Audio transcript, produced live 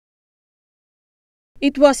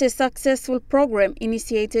It was a successful program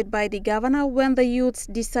initiated by the governor when the youths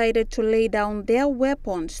decided to lay down their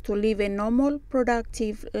weapons to live a normal,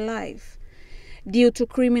 productive life. Due to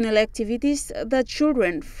criminal activities, the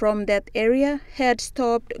children from that area had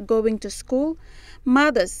stopped going to school,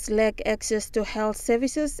 mothers lacked access to health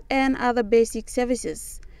services and other basic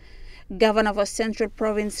services. Governor of Central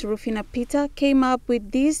Province Rufina Peter came up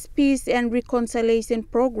with this Peace and Reconciliation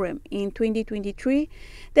Program in 2023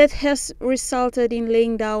 that has resulted in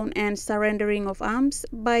laying down and surrendering of arms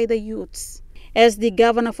by the youths. As the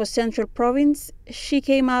Governor for Central Province, she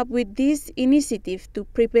came up with this initiative to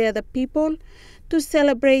prepare the people to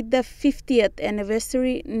celebrate the 50th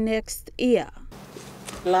anniversary next year.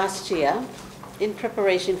 Last year, in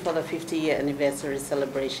preparation for the 50-year anniversary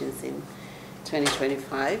celebrations in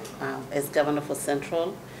 2025, as Governor for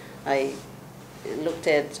Central, I looked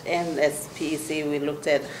at, and as PEC, we looked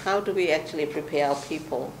at how do we actually prepare our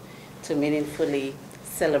people to meaningfully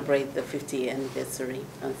celebrate the 50th anniversary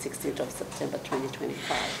on 16th of September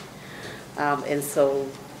 2025. And so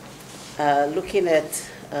looking at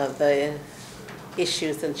the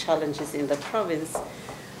issues and challenges in the province,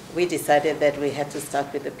 we decided that we had to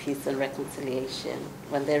start with the peace and reconciliation.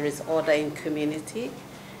 When there is order in community,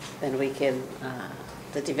 then we can,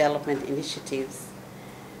 the development initiatives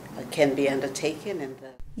can be undertaken.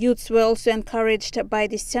 Youths were also encouraged by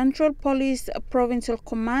the Central Police Provincial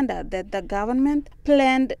Commander that the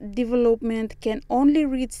government-planned development can only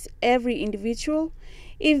reach every individual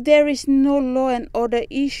if there is no law and order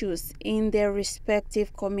issues in their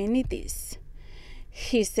respective communities.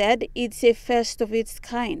 He said it's a first of its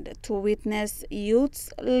kind to witness youths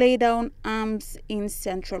lay down arms in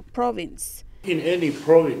Central Province. In any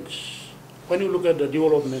province, when you look at the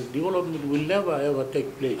development will never ever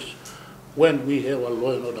take place when we have a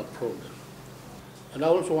law and order problem. And I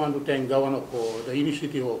also want to thank Governor for the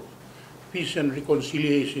initiative of peace and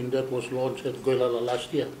reconciliation that was launched at Goilala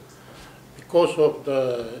last year. Because of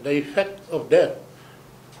the effect of that,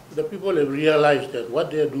 the people have realized that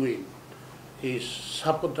what they are doing is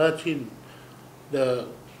sabotaging the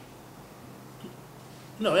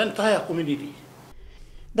entire community.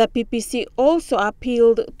 The PPC also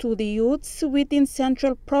appealed to the youths within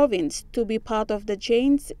Central Province to be part of the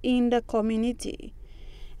change in the community.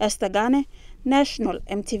 Esther Gane, National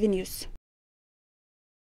EMTV News.